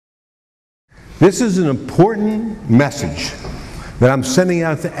This is an important message that I'm sending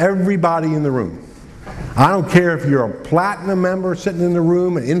out to everybody in the room. I don't care if you're a platinum member sitting in the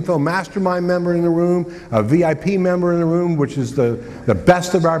room, an info mastermind member in the room, a VIP member in the room, which is the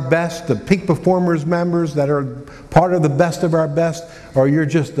best of our best, the peak performers members that are part of the best of our best, or you're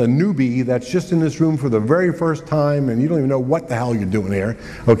just a newbie that's just in this room for the very first time and you don't even know what the hell you're doing here,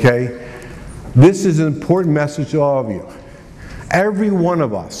 okay? This is an important message to all of you. Every one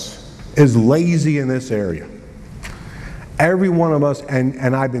of us is lazy in this area. Every one of us,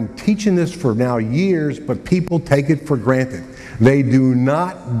 and I've been teaching this for now years, but people take it for granted. They do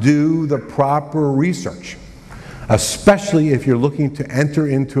not do the proper research, especially if you're looking to enter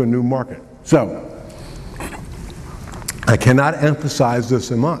into a new market. So, I cannot emphasize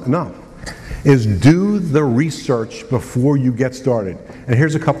this enough, is do the research before you get started. And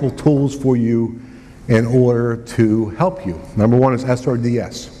here's a couple tools for you in order to help you. Number one is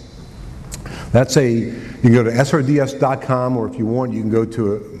SRDS. You can go to srds.com, or if you want, you can go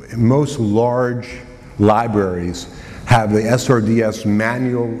to most large libraries have the SRDS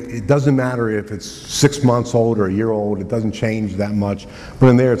manual. It doesn't matter if it's 6 months old or a year old, it doesn't change that much. But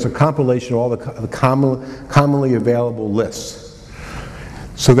in there, it's a compilation of all the commonly available lists.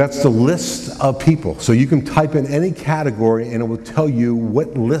 So that's the list of people. So you can type in any category and it will tell you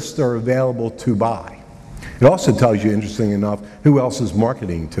what lists are available to buy. It also tells you, interesting enough, who else is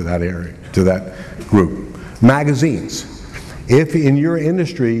marketing to that area, to that group. Magazines. If in your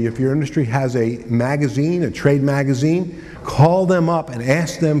industry, if your industry has a magazine, a trade magazine, call them up and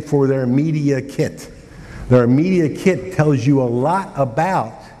ask them for their media kit. Their media kit tells you a lot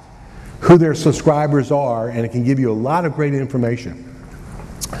about who their subscribers are, and it can give you a lot of great information.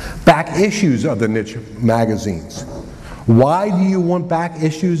 Back issues of the niche magazines. Why do you want back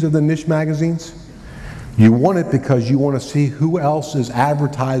issues of the niche magazines? You want it because you want to see who else is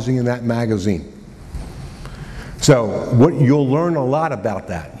advertising in that magazine. So you'll learn a lot about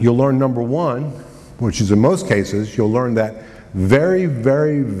that. You'll learn, number one, which is in most cases, you'll learn that very,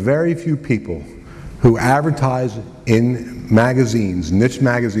 very, very few people who advertise in magazines, niche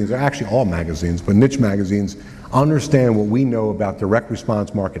magazines, or actually all magazines, but niche magazines, understand what we know about direct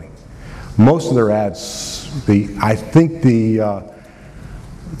response marketing. Most of their ads, I think the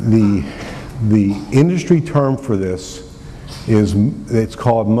industry term for this is, it's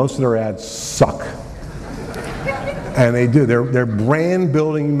called, most of their ads suck. And they do. They're brand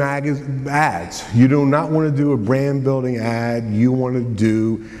building ads. You do not want to do a brand building ad. You want to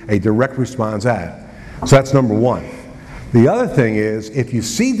do a direct response ad. So that's number one. The other thing is, if you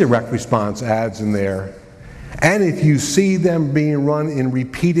see direct response ads in there, and if you see them being run in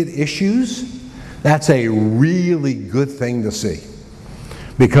repeated issues, that's a really good thing to see.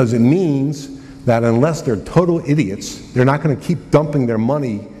 Because it means that unless they're total idiots, they're not going to keep dumping their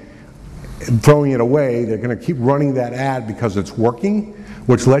money and throwing it away. They're going to keep running that ad because it's working,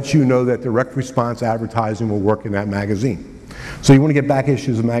 which lets you know that direct response advertising will work in that magazine. So you want to get back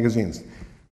issues of magazines.